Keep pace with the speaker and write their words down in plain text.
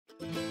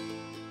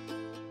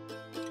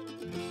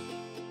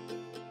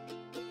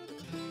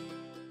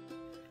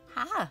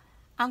Hi,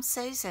 I'm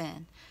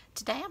Susan.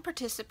 Today I'm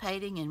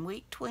participating in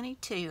week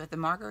 22 of the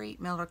Margarete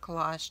Miller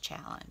Collage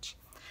Challenge.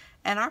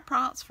 And our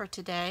prompts for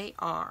today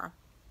are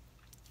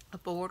a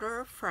border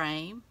or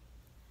frame,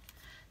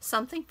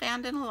 something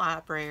found in a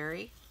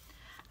library,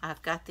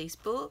 I've got these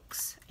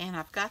books, and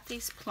I've got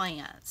these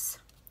plants.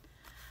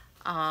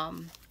 A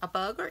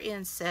bug or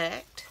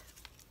insect,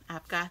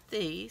 I've got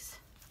these.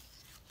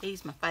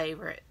 He's my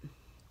favorite.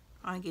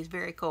 I think he's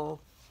very cool.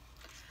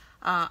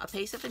 A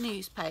piece of a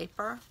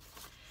newspaper.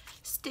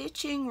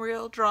 Stitching,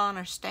 real, drawn,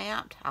 or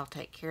stamped, I'll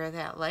take care of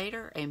that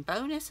later. And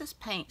bonus is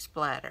paint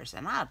splatters,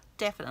 and I'll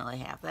definitely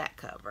have that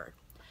covered.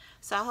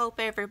 So I hope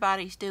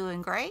everybody's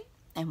doing great,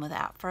 and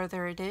without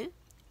further ado,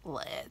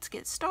 let's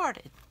get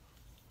started.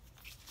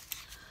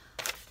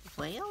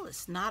 Well,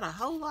 it's not a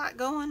whole lot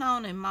going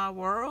on in my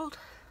world.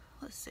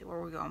 Let's see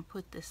where we're going to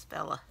put this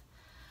fella.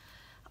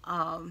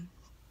 I'm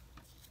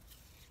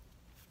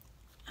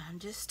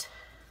just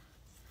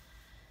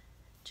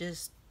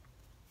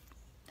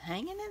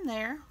hanging in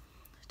there.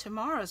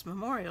 Tomorrow's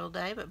Memorial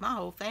Day, but my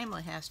whole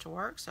family has to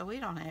work, so we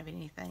don't have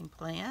anything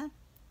planned.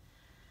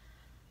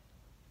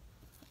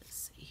 Let's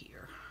see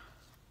here.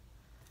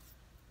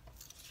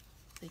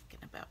 Thinking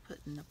about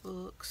putting the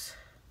books.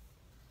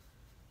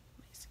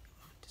 Let me see.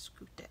 I want to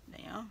scoot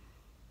that down.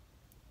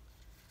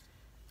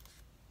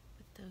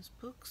 Put those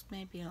books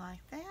maybe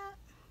like that.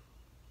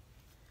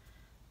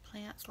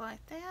 Plants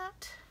like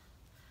that.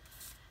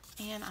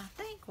 And I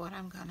think what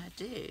I'm going to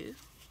do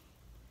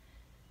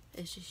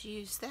is just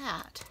use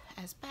that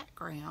as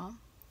background.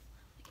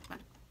 Get my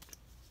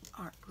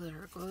art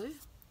glitter glue,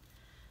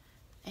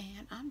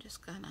 and I'm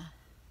just gonna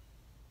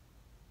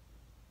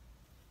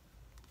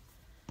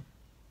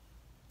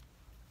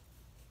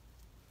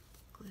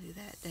glue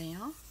that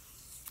down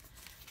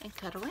and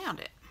cut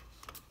around it.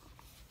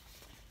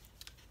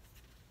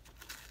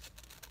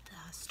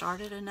 I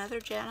started another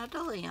Jana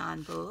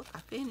DeLeon book. I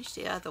finished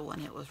the other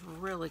one. It was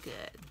really good.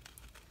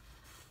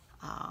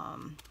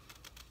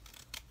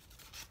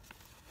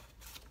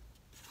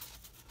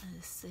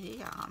 Let's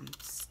see, I'm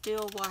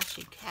still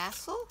watching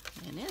Castle,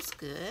 and it's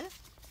good.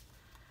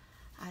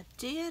 I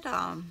did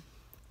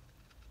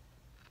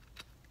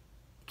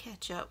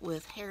catch up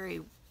with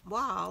Harry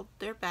Wild.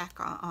 They're back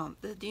on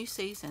the new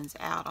season's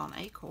out on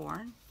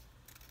Acorn.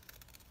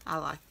 I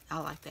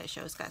like that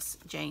show. It's got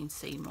Jane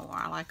Seymour.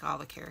 I like all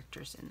the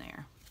characters in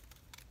there.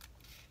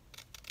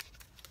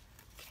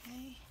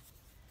 Okay,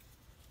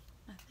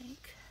 I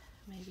think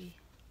maybe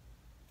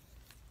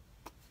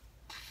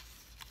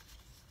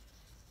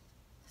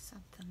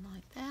something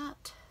like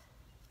that.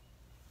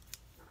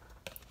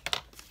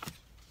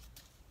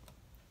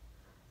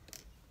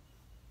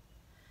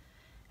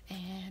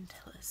 And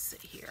let's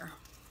see here.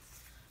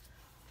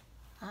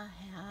 I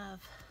have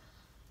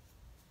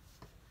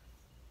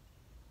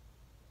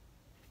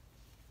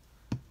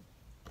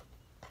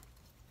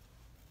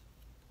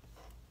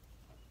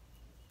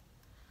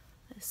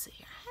let's see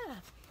here. I had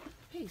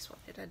a piece.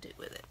 What did I do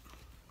with it?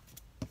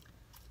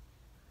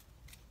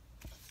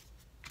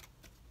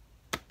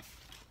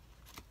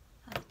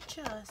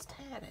 Just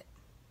had it.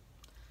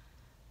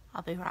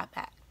 I'll be right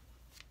back.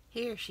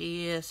 Here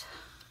she is.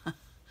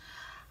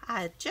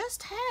 I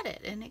just had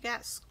it and it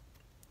got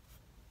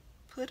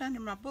put under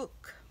my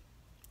book.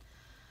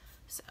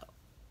 So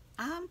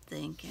I'm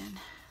thinking,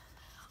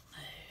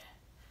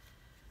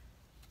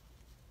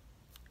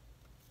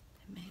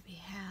 maybe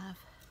have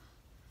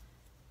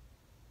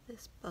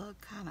this bug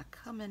kind of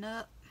coming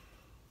up.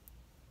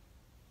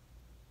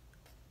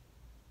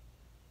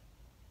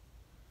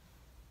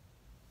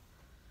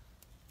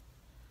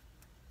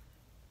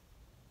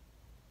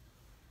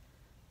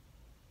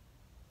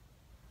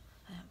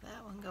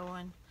 That one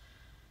going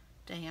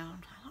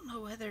down. I don't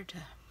know whether to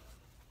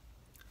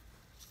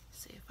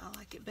see if I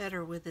like it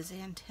better with his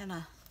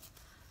antenna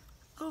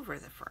over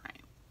the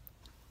frame.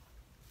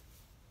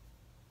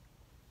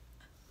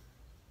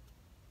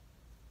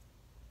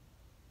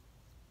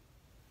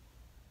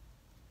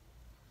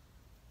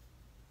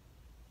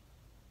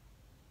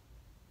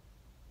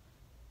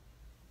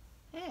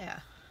 Yeah.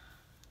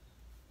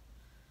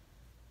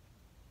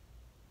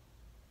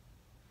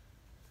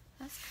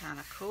 That's kind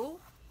of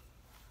cool.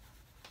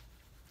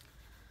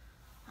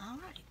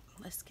 Alright,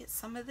 let's get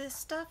some of this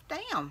stuff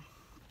down.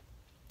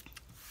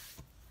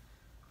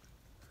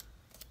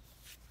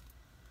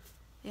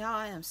 Y'all,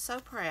 I am so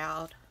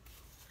proud.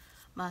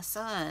 My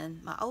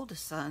son, my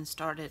oldest son,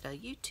 started a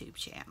YouTube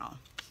channel.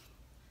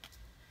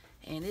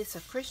 And it's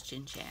a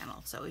Christian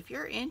channel. So if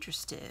you're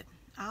interested,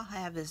 I'll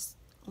have his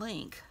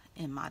link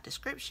in my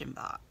description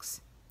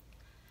box.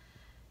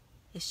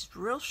 It's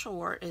real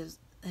short.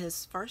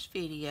 His first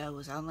video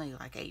was only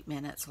like 8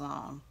 minutes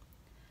long.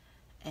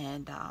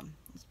 And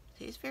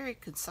he's very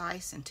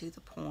concise and to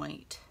the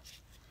point.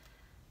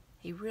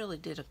 He really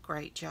did a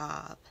great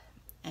job,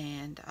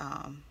 and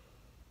I'm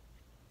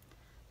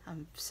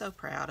so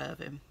proud of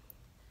him.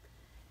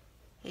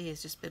 He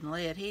has just been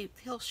led.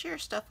 He'll share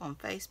stuff on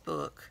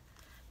Facebook,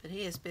 but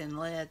he has been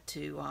led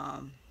to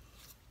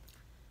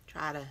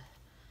try to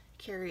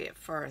carry it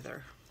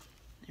further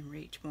and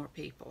reach more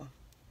people.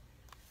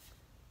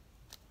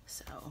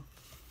 So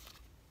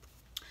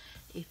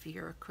if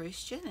you're a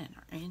Christian and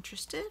are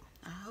interested,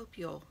 I hope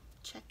you'll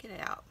check it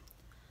out.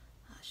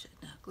 I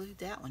shouldn't have glued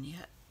that one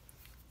yet.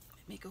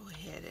 Let me go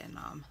ahead and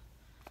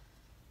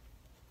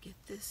get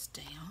this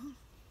down.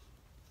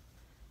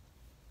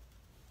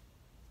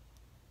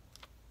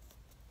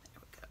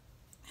 There we go.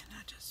 And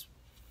I just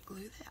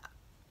glue that.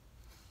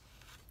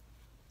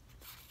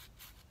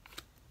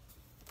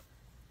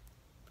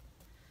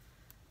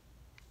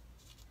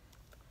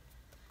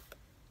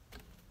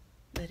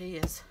 But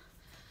he's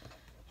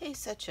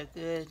such a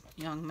good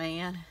young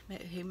man.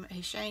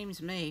 He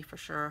shames me for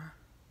sure.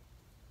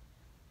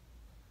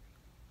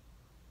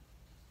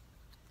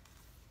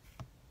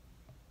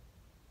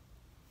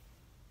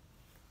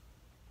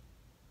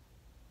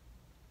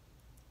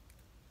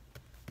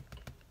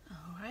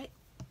 Alright.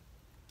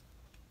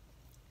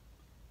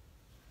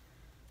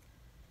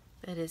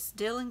 But it's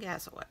Dylan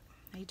Gazaway.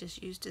 He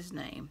just used his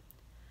name.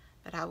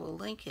 But I will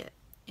link it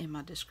in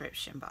my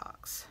description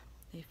box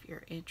if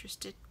you're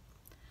interested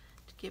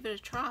to give it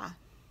a try.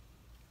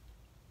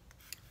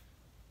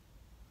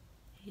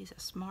 He's a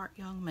smart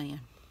young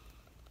man.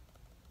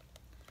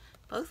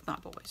 Both my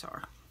boys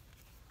are.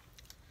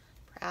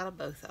 Proud of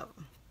both of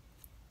them.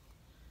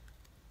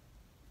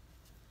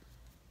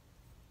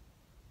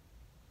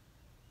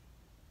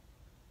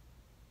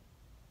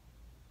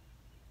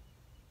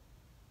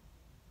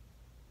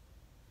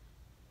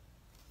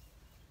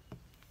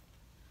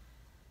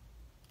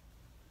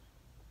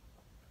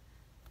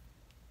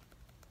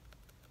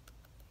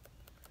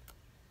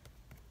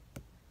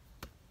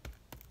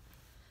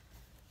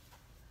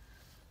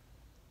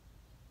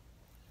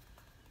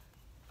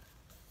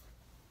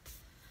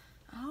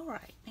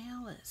 Alright,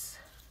 now let's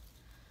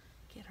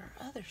get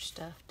our other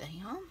stuff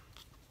down.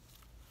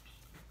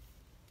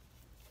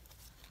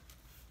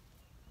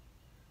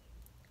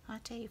 I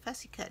tell you,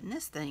 fussy cutting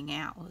this thing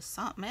out was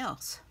something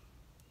else.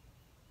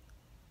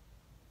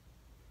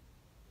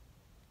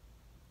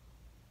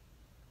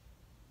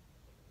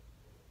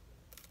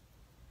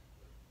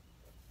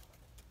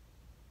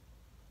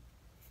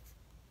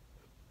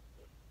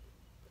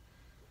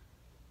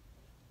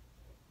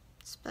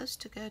 It's supposed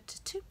to go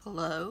to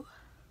Tupelo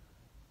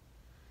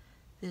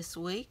this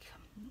week.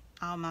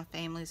 All my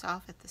family's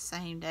off at the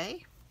same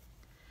day.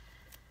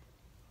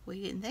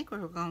 We didn't think we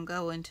were going to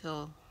go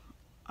until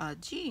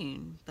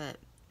June, but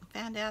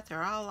found out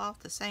they're all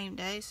off the same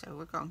day, so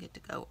we're going to get to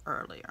go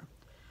earlier.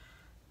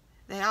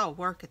 They all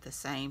work at the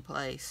same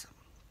place,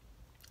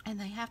 and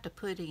they have to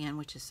put in,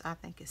 which is I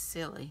think is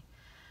silly,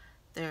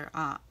 their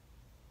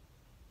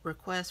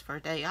request for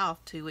a day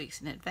off 2 weeks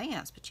in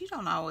advance, but you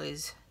don't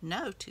always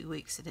know 2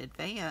 weeks in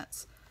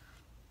advance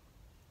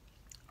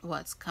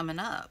what's coming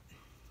up.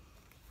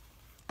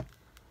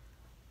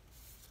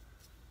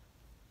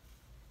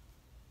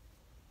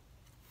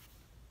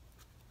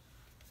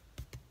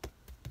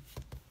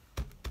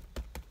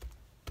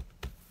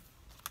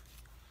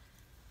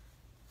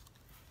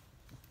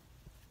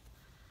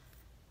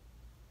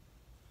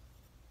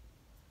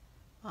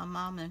 My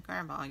mom and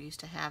grandma used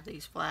to have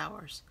these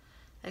flowers.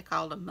 They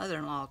called them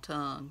mother-in-law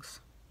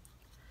tongues.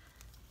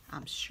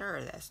 I'm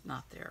sure that's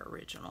not their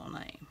original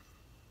name.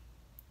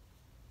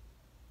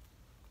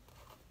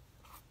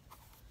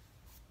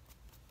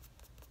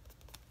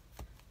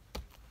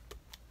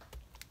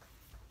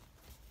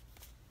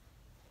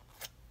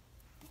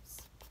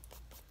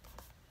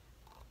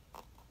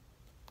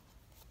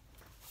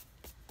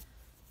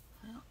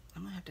 Well,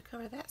 I'm going to have to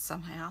cover that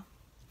somehow.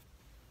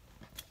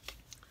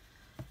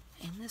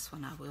 And this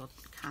one I will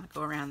kind of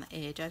go around the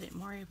edge. I didn't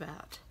worry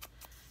about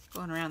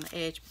going around the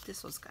edge, but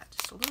this one's got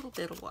just a little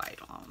bit of white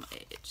on the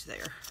edge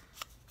there.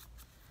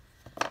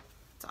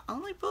 It's the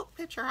only book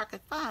picture I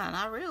could find.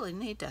 I really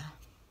need to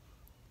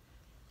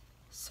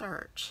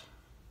search,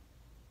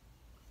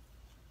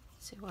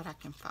 see what I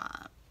can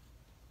find.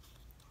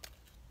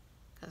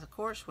 Because of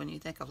course when you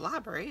think of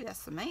library,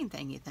 that's the main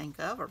thing you think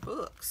of are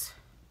books.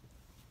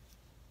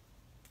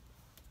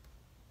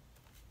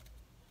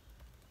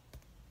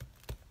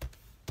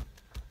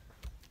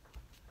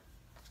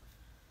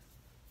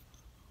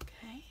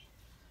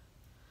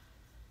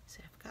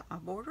 My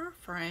border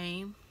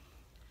frame,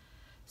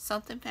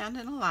 something found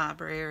in a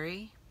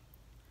library,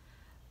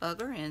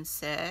 bug or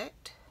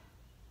insect,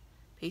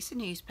 piece of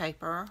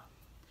newspaper.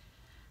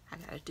 I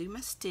gotta do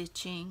my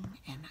stitching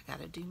and I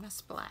gotta do my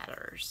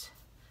splatters.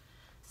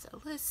 So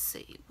let's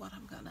see what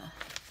I'm gonna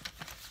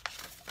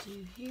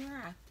do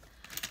here.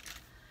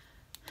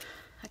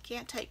 I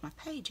can't take my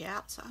page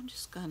out, so I'm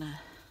just gonna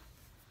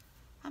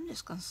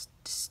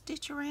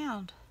stitch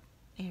around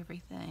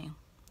everything.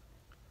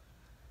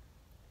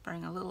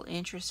 Bring a little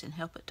interest and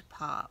help it to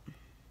pop.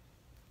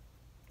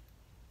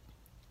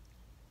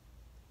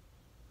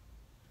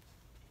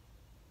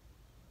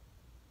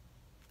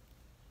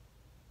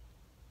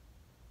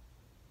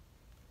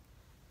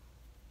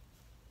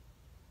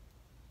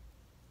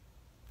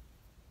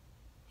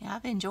 Yeah,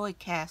 I've enjoyed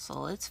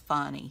Castle. It's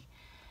funny,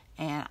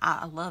 and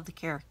I love the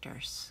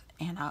characters,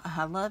 and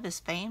I love his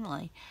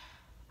family.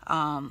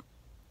 I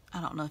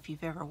don't know if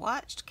you've ever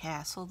watched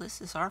Castle.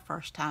 This is our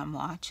first time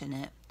watching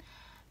it.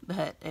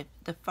 But at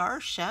the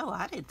first show,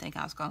 I didn't think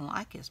I was going to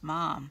like his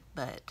mom,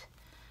 but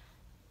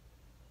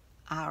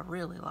I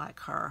really like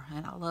her,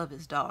 and I love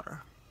his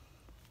daughter.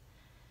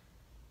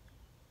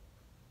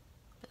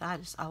 But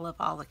I love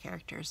all the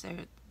characters.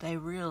 They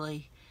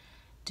really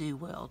do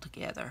well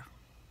together.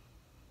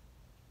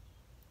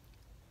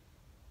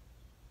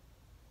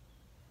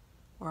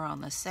 We're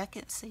on the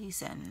second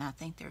season, and I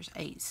think there's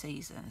 8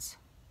 seasons.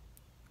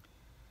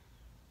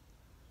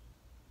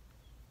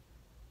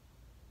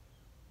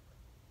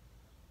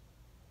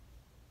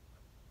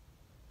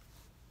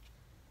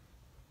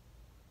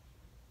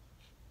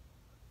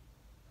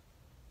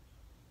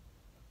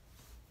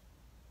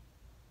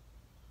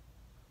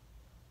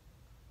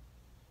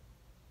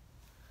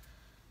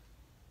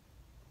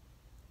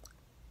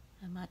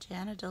 And my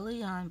Jana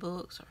DeLeon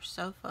books are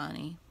so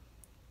funny.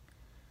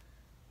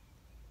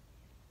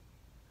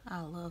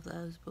 I love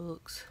those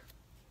books.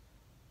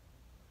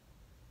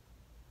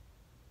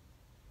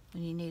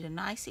 When you need a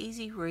nice,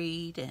 easy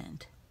read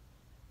and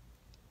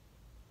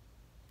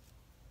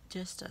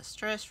just a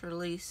stress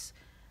release.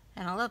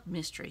 And I love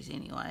mysteries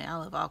anyway. I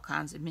love all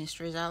kinds of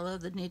mysteries. I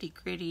love the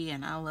nitty-gritty,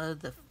 and I love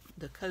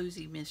the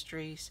cozy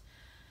mysteries.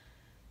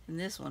 And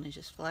this one is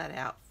just flat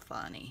out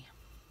funny.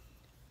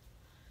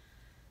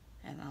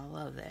 And I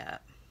love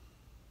that.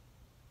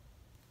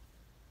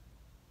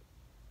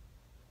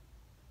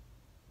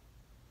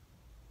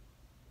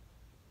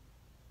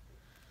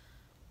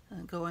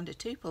 And going to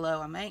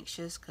Tupelo, I'm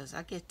anxious because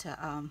I get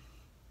to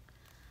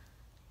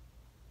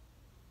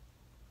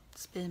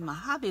spend my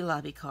Hobby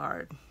Lobby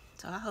card.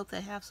 So I hope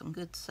they have some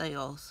good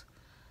sales.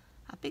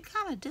 I've been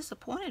kind of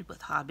disappointed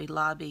with Hobby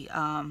Lobby.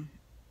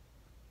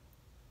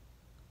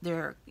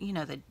 They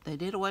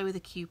did away with the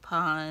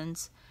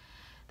coupons.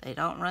 They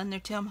don't run their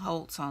Tim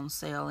Holtz on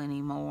sale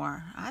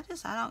anymore. I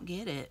don't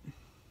get it.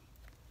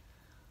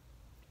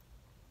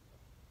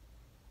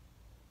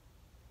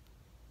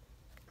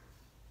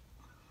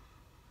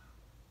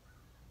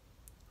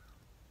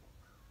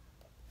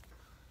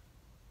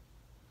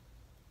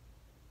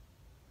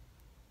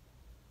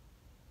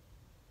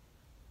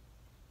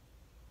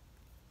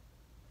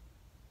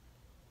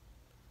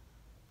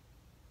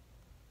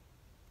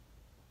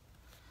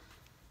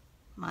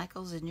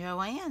 Michaels and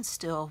Joanne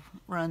still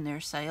run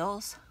their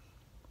sales.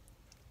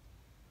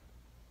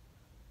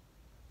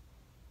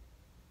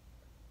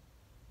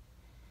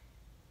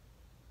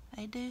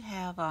 They do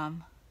have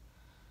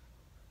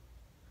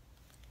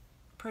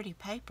pretty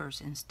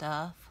papers and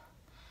stuff,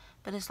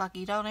 but it's like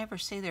you don't ever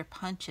see their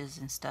punches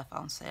and stuff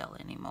on sale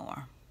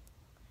anymore.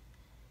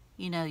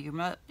 You know, you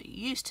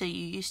used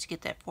to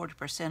get that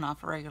 40%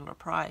 off a regular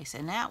price,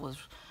 and that was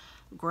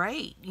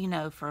great, you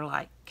know, for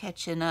like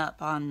catching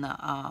up on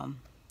the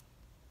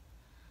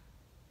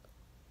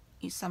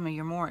some of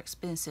your more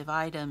expensive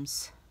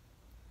items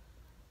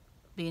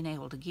being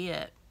able to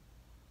get.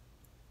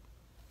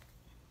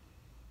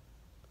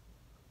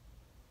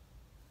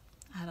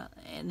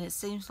 And it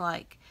seems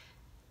like,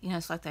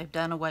 it's like they've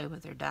done away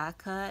with their die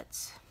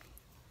cuts,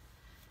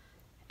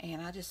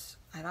 and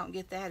I don't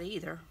get that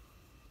either.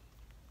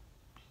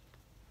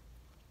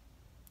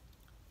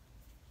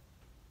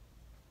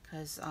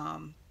 Because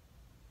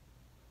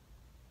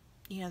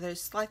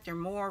there's like they're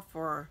more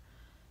for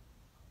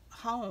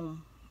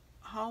home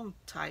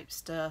type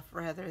stuff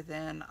rather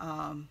than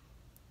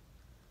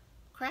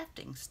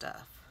crafting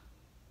stuff.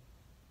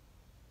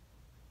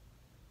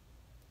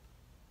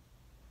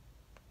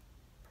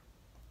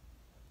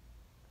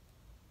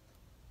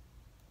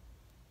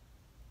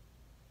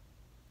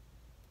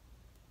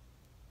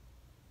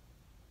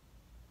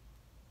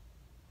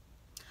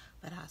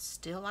 But I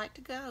still like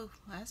to go,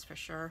 that's for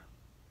sure.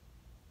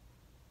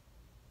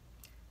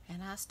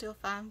 And I still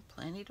find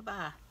plenty to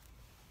buy.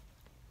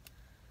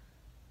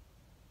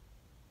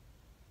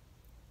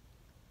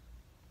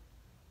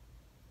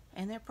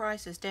 And their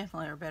prices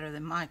definitely are better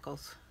than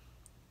Michael's.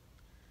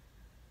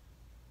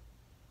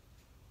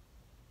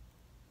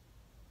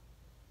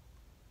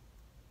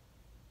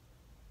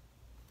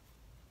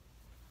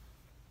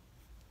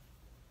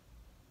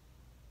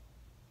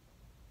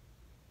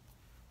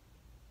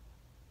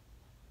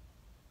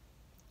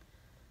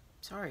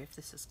 Sorry if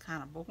this is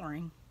kind of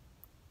boring.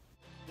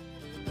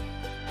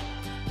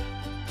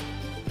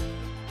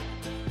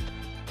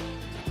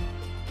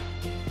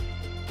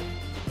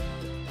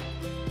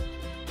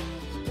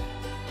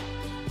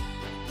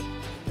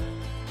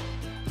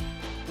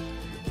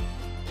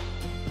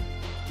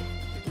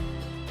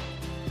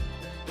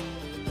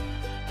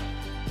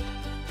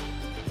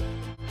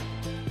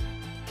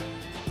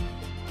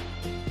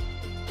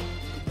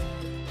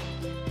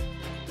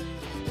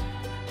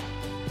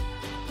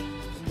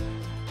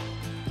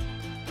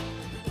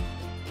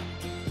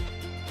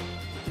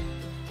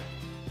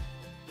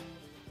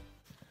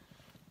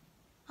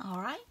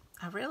 Alright,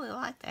 I really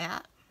like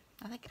that.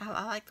 I think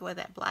I like the way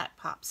that black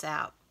pops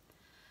out.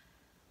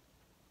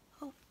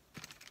 Oh,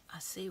 I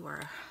see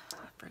where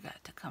I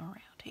forgot to come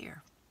around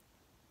here.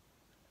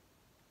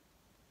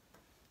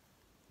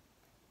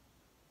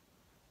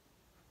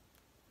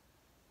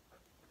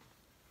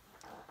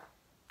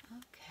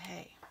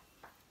 Okay.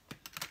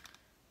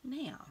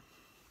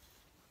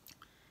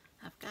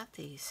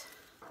 these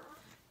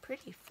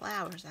pretty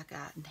flowers I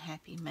got in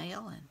Happy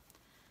Mail, and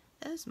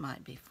those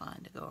might be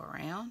fun to go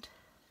around.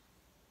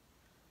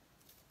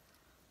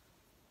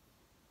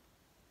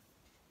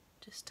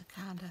 Just to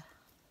kind of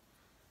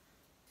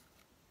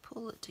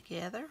pull it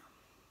together.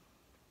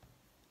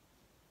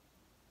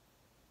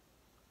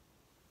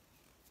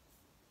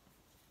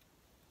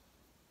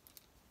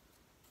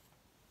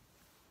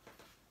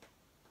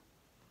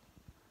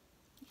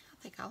 Yeah, I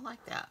think I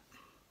like that.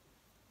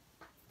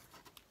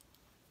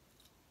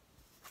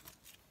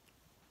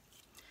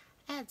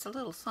 Adds a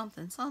little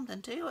something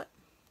something to it.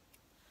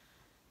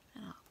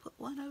 And I'll put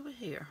one over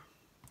here.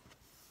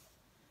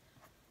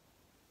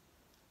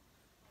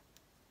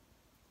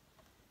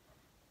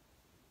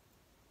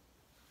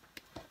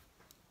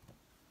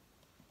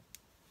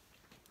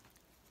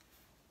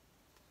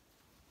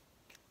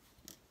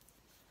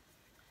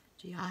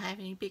 Do y'all have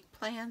any big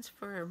plans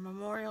for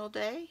Memorial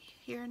Day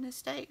here in the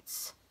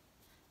States?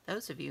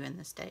 Those of you in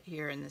the state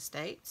here in the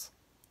States.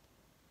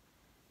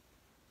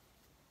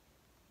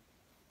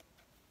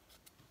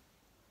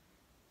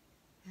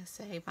 I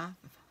say my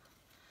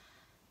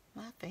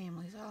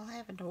family's all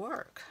having to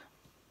work.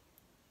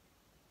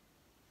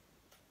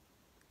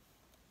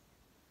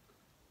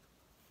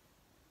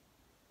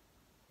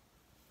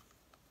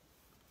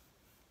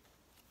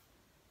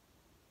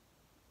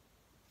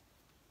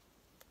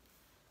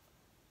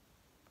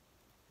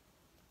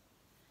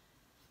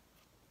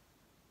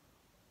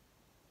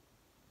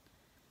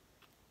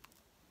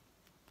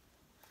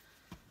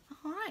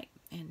 All right,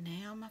 and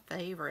now my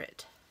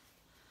favorite,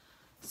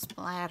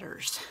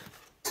 splatters.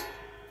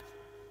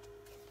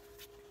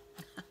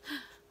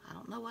 I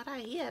don't know what I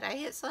hit. I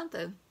hit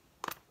something.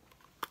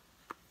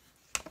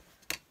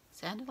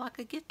 Sounded like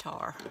a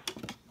guitar.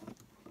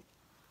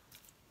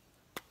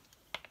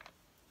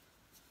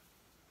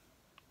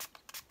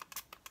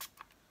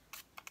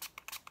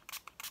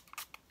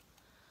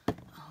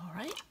 All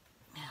right,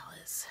 now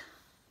let's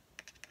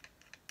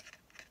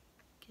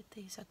get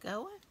these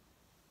a-going.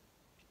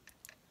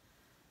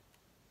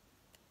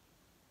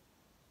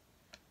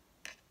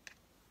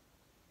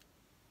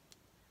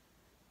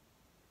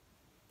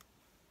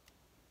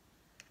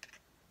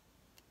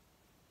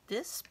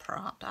 This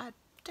prompt I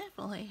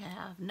definitely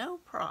have no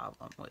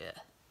problem with. Okay.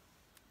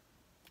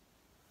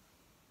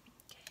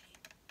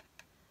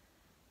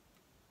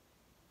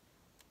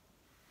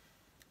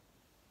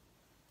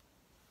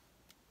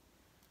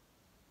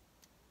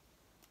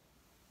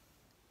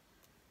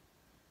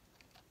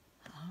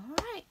 All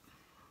right.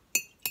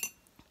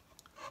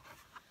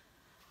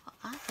 Well,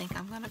 I think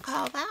I'm going to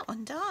call that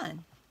one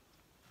done.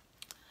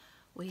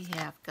 We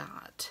have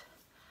got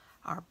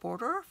our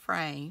border or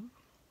frame,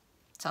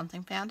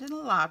 something found in the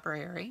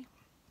library,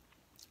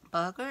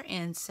 bug or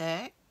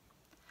insect,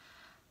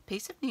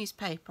 piece of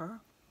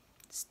newspaper,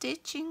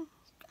 stitching.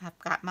 I've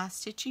got my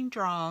stitching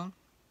drawn,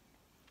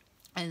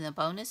 and the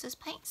bonus is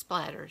paint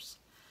splatters.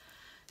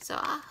 So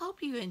I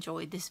hope you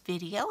enjoyed this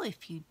video.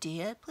 If you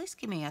did, please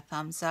give me a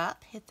thumbs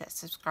up, hit that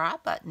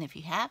subscribe button if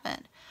you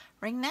haven't,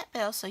 ring that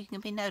bell so you can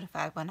be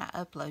notified when I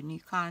upload new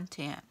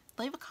content.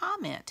 Leave a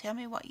comment, tell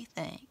me what you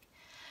think.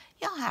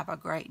 Y'all have a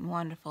great and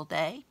wonderful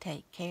day.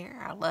 Take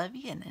care. I love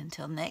you. And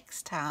until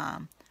next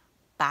time,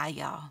 bye,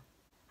 y'all.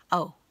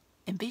 Oh,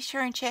 and be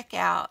sure and check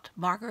out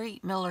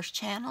Margarete Miller's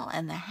channel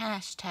and the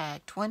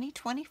hashtag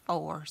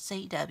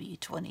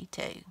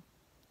 2024CW22.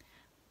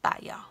 Bye,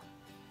 y'all.